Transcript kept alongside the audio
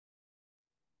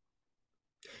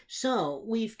So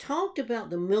we've talked about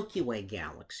the Milky Way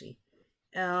galaxy.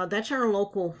 That's our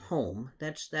local home.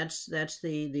 That's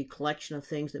the collection of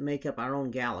things that make up our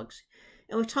own galaxy.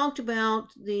 And we've talked about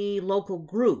the local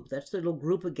group. That's the little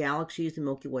group of galaxies the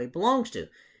Milky Way belongs to.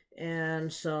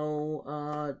 And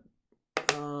so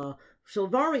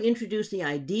we've already introduced the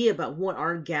idea about what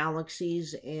are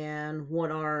galaxies and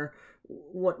how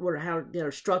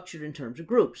they're structured in terms of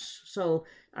groups. So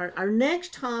our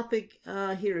next topic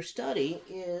here to study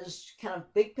is kind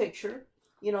of big picture,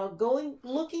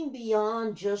 looking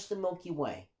beyond just the Milky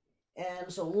Way.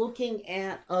 And so looking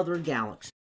at other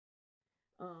galaxies.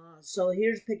 So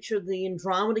here's a picture of the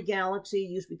Andromeda galaxy. It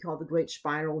used to be called the Great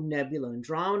Spiral Nebula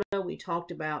Andromeda. We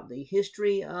talked about the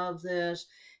history of this,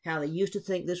 how they used to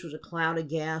think this was a cloud of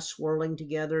gas swirling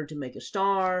together to make a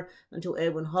star, until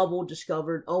Edwin Hubble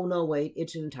discovered, oh no, wait,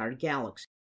 it's an entire galaxy.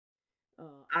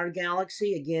 Our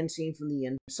galaxy, again, seen from the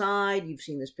inside. You've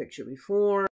seen this picture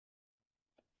before.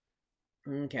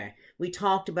 Okay, we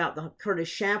talked about the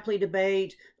Curtis-Shapley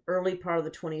debate, early part of the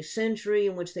 20th century,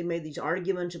 in which they made these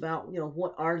arguments about,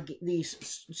 what are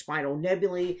these spiral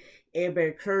nebulae.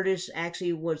 Herbert Curtis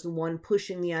actually was the one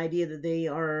pushing the idea that they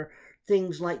are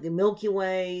things like the Milky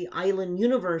Way. Island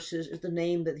universes is the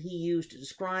name that he used to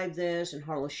describe this, and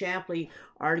Harlow Shapley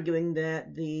arguing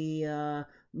that the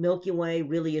Milky Way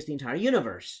really is the entire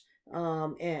universe,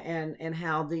 and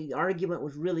how the argument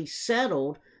was really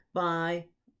settled by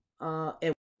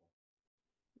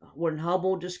when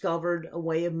Hubble discovered a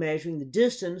way of measuring the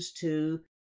distance to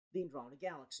the Andromeda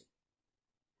galaxy.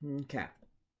 Okay.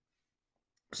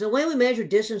 So the way we measure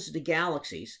distance to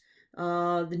galaxies,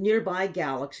 the nearby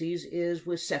galaxies, is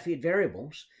with Cepheid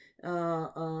variables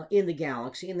in the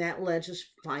galaxy, and that lets us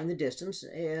find the distance.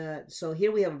 So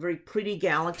here we have a very pretty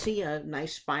galaxy, a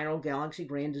nice spiral galaxy,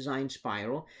 grand design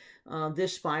spiral.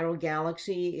 This spiral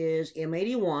galaxy is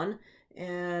M81,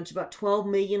 and it's about 12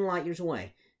 million light years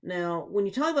away. Now, when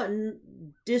you talk about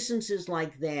distances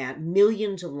like that,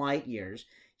 millions of light years,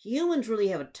 humans really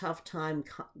have a tough time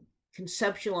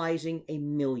conceptualizing a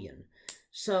million.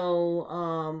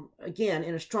 So, again,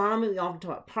 in astronomy, we often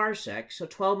talk about parsecs. So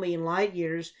 12 million light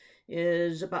years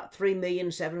is about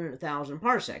 3,700,000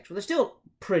 parsecs. Well, that's still a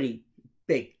pretty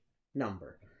big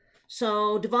number.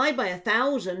 So divide by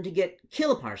 1,000 to get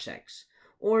kiloparsecs,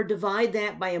 or divide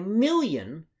that by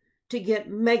 1,000,000 to get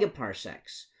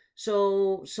megaparsecs.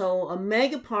 So a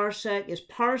megaparsec is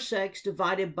parsecs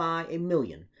divided by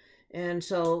 1,000,000. And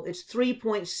so it's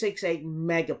 3.68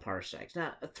 megaparsecs.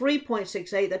 Now,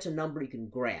 3.68, that's a number you can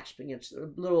grasp. And it's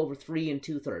a little over 3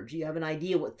 2/3. You have an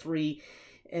idea what 3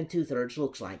 2/3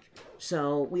 looks like.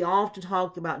 So we often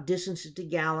talk about distances to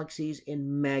galaxies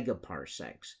in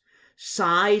megaparsecs.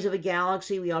 Size of a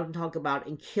galaxy, we often talk about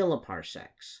in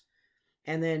kiloparsecs.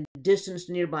 And then distance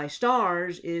to nearby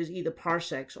stars is either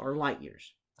parsecs or light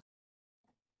years.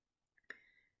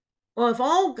 Well, if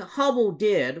all Hubble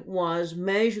did was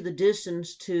measure the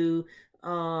distance to,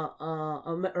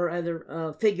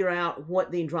 figure out what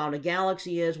the Andromeda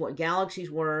galaxy is, what galaxies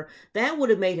were, that would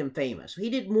have made him famous. He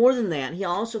did more than that. He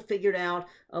also figured out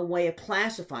a way of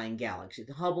classifying galaxies,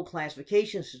 the Hubble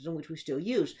classification system, which we still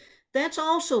use. That's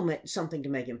also something to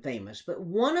make him famous. But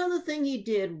one other thing he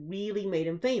did really made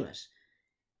him famous.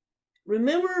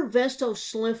 Remember, Vesto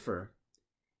Slipher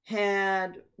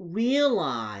had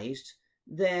realized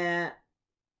that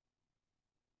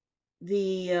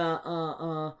the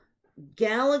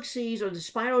galaxies, or the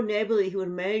spiral nebulae he was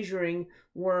measuring,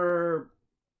 were,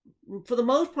 for the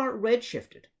most part,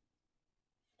 redshifted.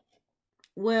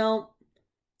 Well,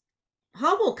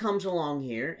 Hubble comes along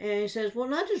here and he says, well,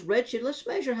 not just redshift, let's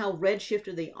measure how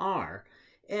redshifted they are.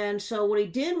 And so what he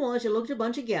did was he looked at a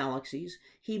bunch of galaxies.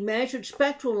 He measured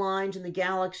spectral lines in the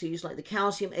galaxies, like the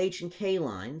calcium H and K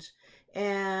lines.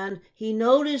 And he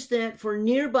noticed that for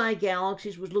nearby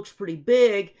galaxies, which looks pretty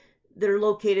big, they're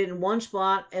located in one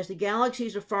spot. As the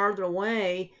galaxies are farther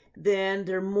away, then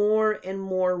they're more and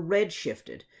more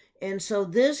redshifted. And so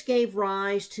this gave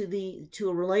rise to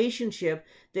a relationship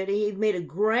that he made a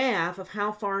graph of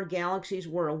how far galaxies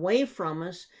were away from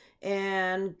us,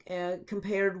 and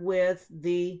compared with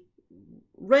the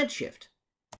redshift.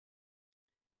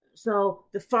 So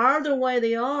the farther away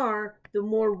they are, the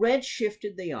more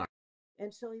redshifted they are.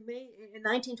 And so in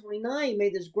 1929, he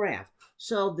made this graph.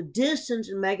 So the distance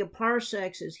in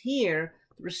megaparsecs is here.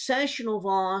 The recessional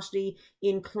velocity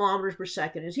in kilometers per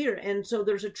second is here. And so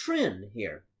there's a trend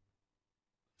here.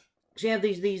 So you have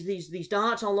these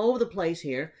dots all over the place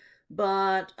here.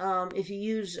 But if you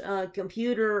use a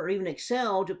computer or even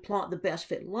Excel to plot the best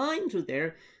fit line through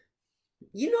there,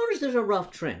 you notice there's a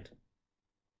rough trend.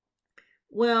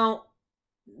 Well,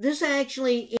 this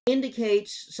actually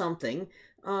indicates something.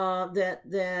 that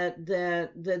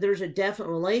there's a definite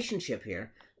relationship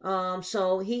here.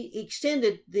 So he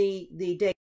extended the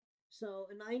date. So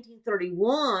in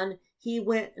 1931, he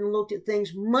went and looked at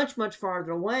things much, much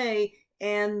farther away,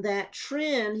 and that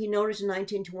trend he noticed in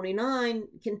 1929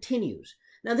 continues.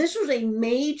 Now, this was a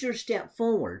major step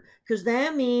forward, because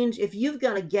that means if you've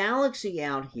got a galaxy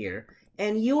out here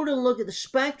and you were to look at the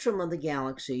spectrum of the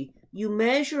galaxy, you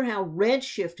measure how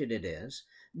redshifted it is,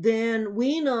 then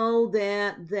we know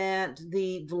that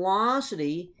the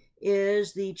velocity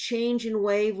is the change in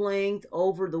wavelength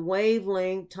over the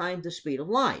wavelength times the speed of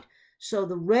light. So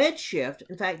the redshift,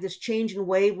 in fact, this change in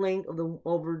wavelength of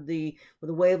over the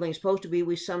wavelength is supposed to be,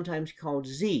 we sometimes call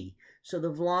z. So the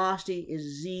velocity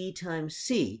is z times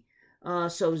c.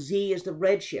 So z is the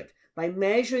redshift. By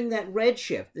measuring that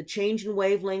redshift, the change in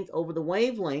wavelength over the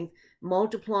wavelength,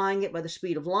 multiplying it by the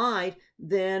speed of light,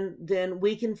 then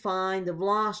we can find the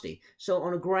velocity. So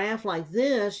on a graph like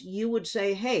this, you would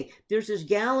say, hey, there's this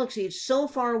galaxy. It's so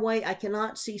far away, I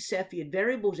cannot see Cepheid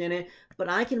variables in it, but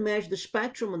I can measure the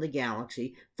spectrum of the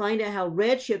galaxy, find out how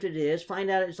redshifted it is, find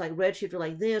out it's like redshifted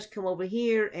like this, come over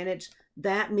here, and it's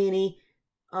that many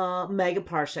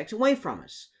megaparsecs away from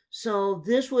us. So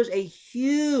this was a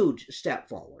huge step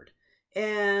forward.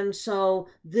 And so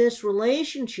this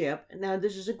relationship, now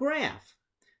this is a graph.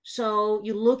 So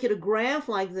you look at a graph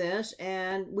like this,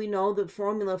 and we know the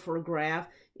formula for a graph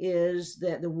is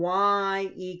that the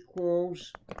y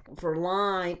equals, for a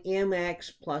line,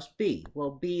 mx plus b.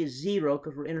 Well, b is 0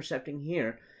 because we're intercepting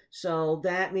here. So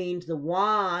that means the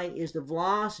y is the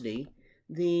velocity,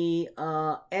 the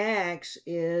x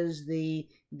is the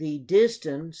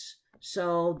distance.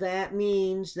 So that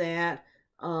means that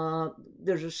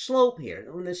there's a slope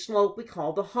here, and the slope we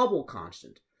call the Hubble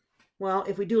constant. Well,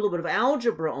 if we do a little bit of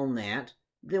algebra on that,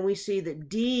 then we see that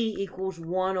d equals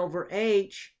 1 over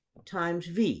h times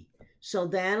v. So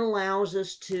that allows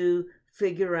us to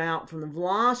figure out from the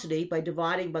velocity by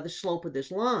dividing by the slope of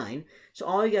this line. So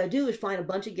all you got to do is find a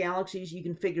bunch of galaxies you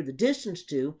can figure the distance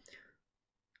to,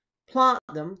 plot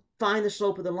them, find the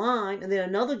slope of the line, and then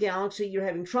another galaxy you're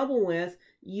having trouble with,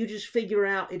 you just figure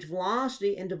out its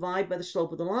velocity and divide by the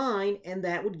slope of the line, and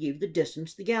that would give the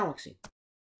distance to the galaxy.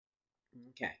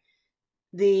 Okay.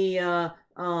 The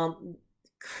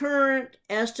current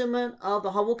estimate of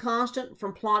the Hubble constant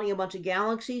from plotting a bunch of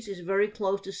galaxies is very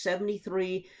close to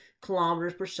 73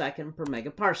 kilometers per second per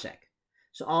megaparsec.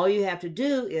 So all you have to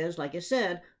do is, like I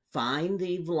said, find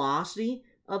the velocity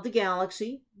of the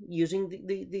galaxy using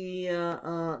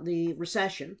the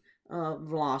recession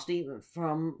velocity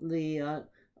from the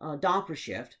Doppler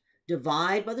shift,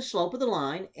 divide by the slope of the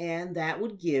line, and that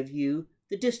would give you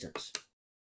the distance.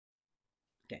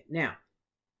 Okay, now,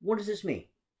 what does this mean?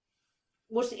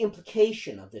 What's the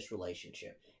implication of this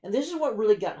relationship? And this is what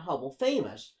really got Hubble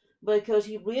famous, because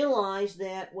he realized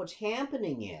that what's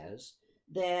happening is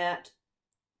that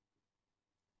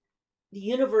the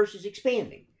universe is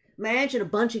expanding. Imagine a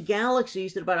bunch of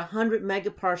galaxies that are about 100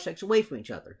 megaparsecs away from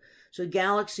each other. So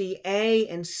galaxy A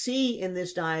and C in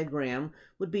this diagram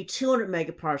would be 200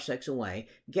 megaparsecs away.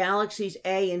 Galaxies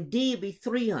A and D would be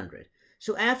 300.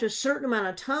 So after a certain amount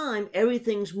of time,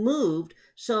 everything's moved.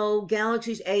 So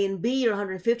galaxies A and B are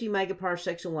 150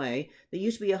 megaparsecs away. They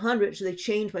used to be 100, so they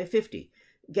changed by 50.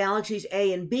 Galaxies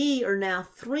A and B are now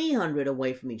 300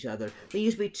 away from each other. They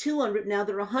used to be 200, now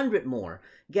they're 100 more.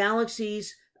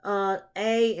 Galaxies A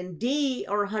and D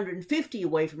are 150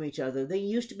 away from each other. They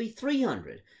used to be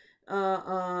 300.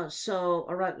 Or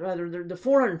rather, they're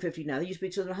 450 now. They used to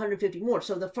be, so they're 150 more.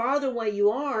 So the farther away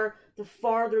you are, the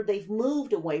farther they've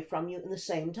moved away from you in the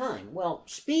same time. Well,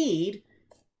 speed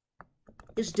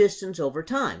is distance over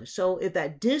time. So if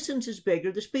that distance is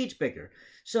bigger, the speed's bigger.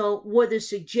 So what this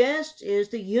suggests is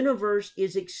the universe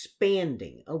is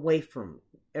expanding away from,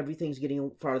 everything's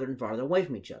getting farther and farther away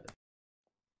from each other.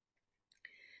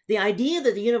 The idea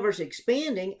that the universe is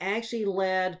expanding actually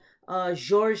led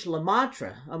Georges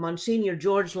LeMaitre, Monsignor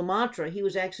Georges LeMaitre. He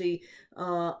was actually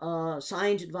a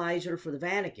science advisor for the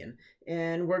Vatican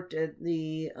and worked at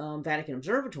the Vatican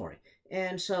Observatory.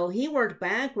 And so he worked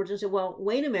backwards and said, well,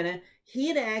 wait a minute. He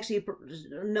had actually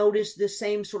noticed this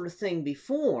same sort of thing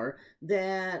before,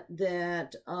 that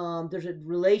there's a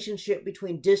relationship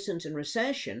between distance and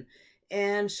recession.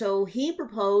 And so he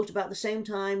proposed about the same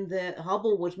time that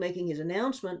Hubble was making his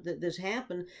announcement that this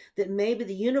happened, that maybe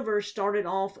the universe started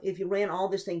off, if you ran all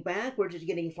this thing backwards, it's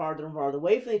getting farther and farther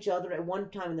away from each other. At one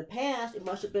time in the past, it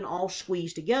must have been all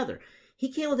squeezed together.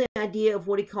 He came with the idea of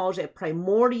what he calls a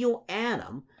primordial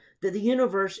atom that the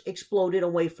universe exploded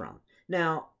away from.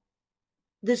 Now,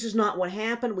 this is not what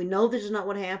happened. We know this is not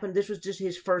what happened. This was just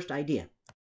his first idea.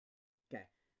 Okay.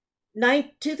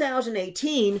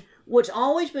 2018, what's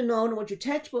always been known and what your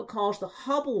textbook calls the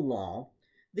Hubble law,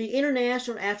 the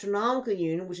International Astronomical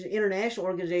Union, which is an international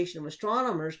organization of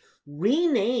astronomers,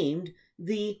 renamed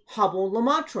the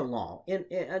Hubble-LeMaitre law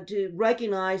to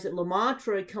recognize that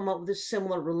LeMaitre had come up with a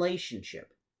similar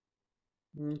relationship.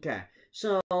 Okay,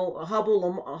 so Hubble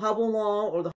law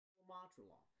or the Hubble-LeMaitre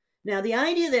law. Now, the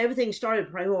idea that everything started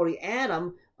with primordial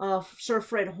atom, Sir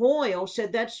Fred Hoyle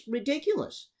said that's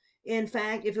ridiculous. In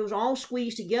fact, if it was all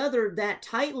squeezed together that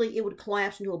tightly, it would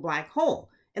collapse into a black hole.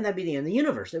 And that'd be the end of the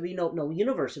universe. There'd be no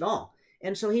universe at all.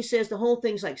 And so he says the whole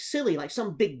thing's like silly, like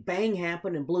some big bang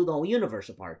happened and blew the whole universe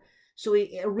apart. So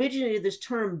he originated this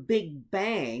term Big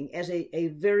Bang as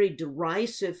a very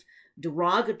derisive,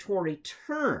 derogatory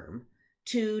term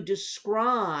to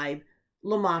describe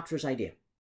LeMaitre's idea.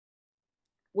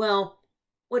 Well,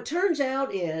 what turns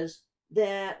out is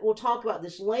that, we'll talk about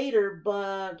this later,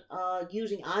 but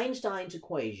using Einstein's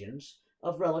equations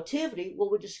of relativity,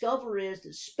 what we discover is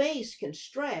that space can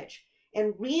stretch,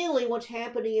 and really what's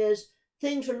happening is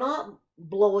things are not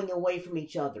blowing away from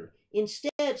each other.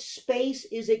 Instead, space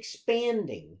is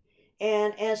expanding,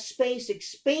 and as space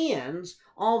expands,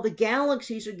 all the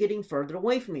galaxies are getting further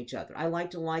away from each other. I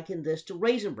like to liken this to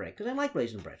raisin bread, because I like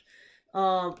raisin bread.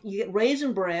 You get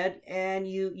raisin bread, and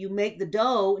you make the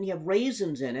dough, and you have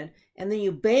raisins in it, and then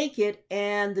you bake it,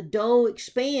 and the dough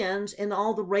expands, and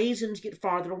all the raisins get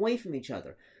farther away from each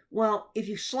other. Well, if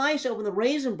you slice open the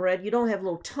raisin bread, you don't have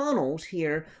little tunnels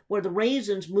here where the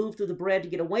raisins move through the bread to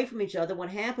get away from each other. What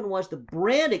happened was the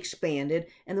bread expanded,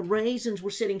 and the raisins were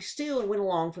sitting still and went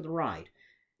along for the ride.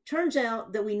 Turns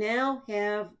out that we now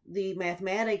have the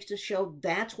mathematics to show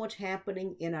that's what's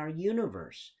happening in our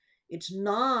universe. It's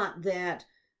not that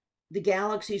the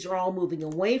galaxies are all moving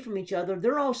away from each other.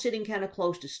 They're all sitting kind of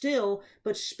close to still,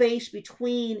 but space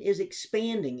between is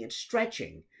expanding. It's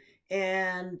stretching.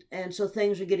 And so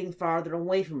things are getting farther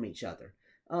away from each other.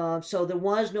 So there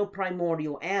was no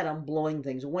primordial atom blowing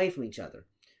things away from each other.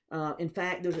 In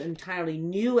fact, there's an entirely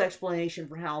new explanation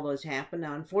for how those happen.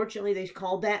 Now, unfortunately, they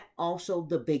called that also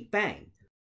the Big Bang.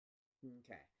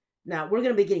 Okay. Now, we're going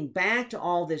to be getting back to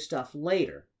all this stuff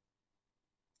later.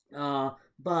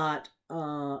 But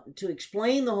to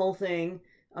explain the whole thing,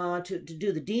 to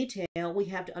do the detail, we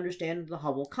have to understand the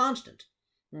Hubble constant.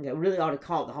 Okay, we really ought to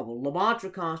call it the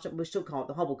Hubble-LeMaitre constant, but we still call it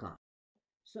the Hubble constant.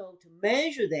 So to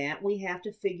measure that, we have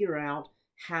to figure out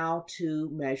how to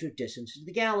measure distance to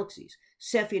the galaxies.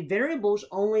 Cepheid variables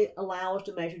only allow us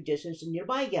to measure distance to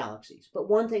nearby galaxies. But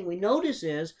one thing we notice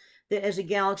is that as a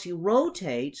galaxy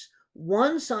rotates,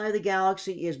 one side of the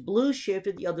galaxy is blue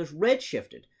shifted, the other is red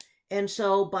shifted. And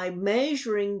so by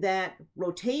measuring that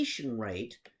rotation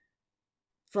rate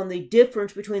from the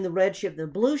difference between the red shift and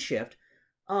the blue shift,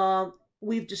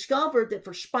 we've discovered that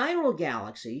for spiral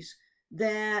galaxies,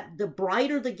 that the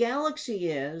brighter the galaxy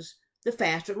is, the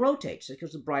faster it rotates,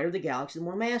 because the brighter the galaxy, the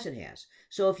more mass it has.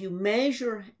 So if you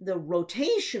measure the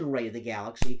rotation rate of the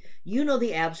galaxy, you know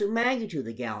the absolute magnitude of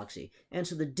the galaxy. And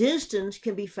so the distance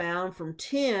can be found from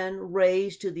 10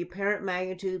 raised to the apparent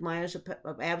magnitude minus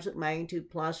absolute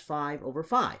magnitude plus 5 over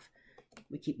 5.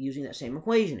 We keep using that same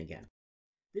equation again.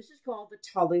 This is called the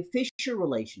Tully-Fisher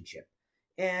relationship.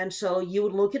 And so you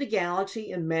would look at a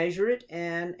galaxy and measure it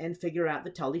and figure out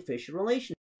the Tully-Fisher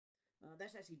relationship.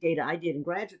 That's actually data I did in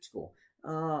graduate school,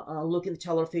 looking at the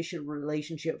Tully-Fisher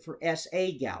relationship for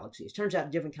SA galaxies. Turns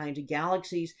out different kinds of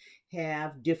galaxies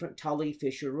have different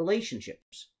Tully-Fisher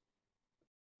relationships.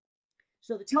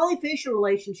 So the Tully-Fisher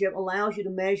relationship allows you to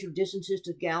measure distances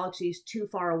to galaxies too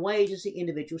far away to see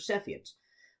individual Cepheids.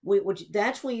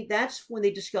 That's when they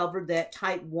discovered that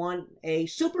type 1a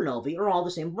supernovae are all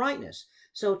the same brightness.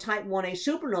 So type 1a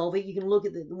supernovae, you can look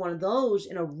at one of those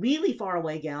in a really far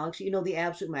away galaxy, you know the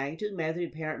absolute magnitude, the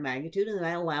apparent magnitude, and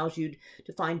that allows you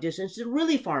to find distance to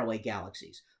really far away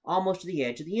galaxies, almost to the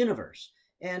edge of the universe.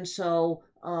 And so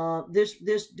this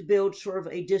builds sort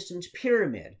of a distance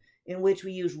pyramid in which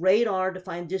we use radar to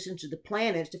find distance to the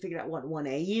planets to figure out what 1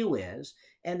 AU is,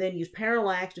 and then use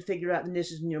parallax to figure out the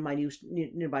distance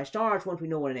nearby stars once we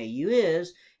know what an AU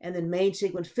is, and then main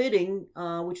sequence fitting,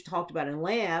 which we talked about in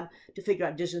lab, to figure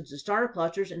out distance to star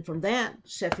clusters, and from that,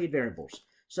 Cepheid variables.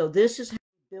 So this is how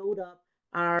we build up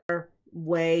our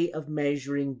way of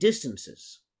measuring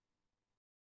distances.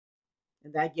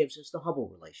 And that gives us the Hubble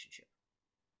relationship.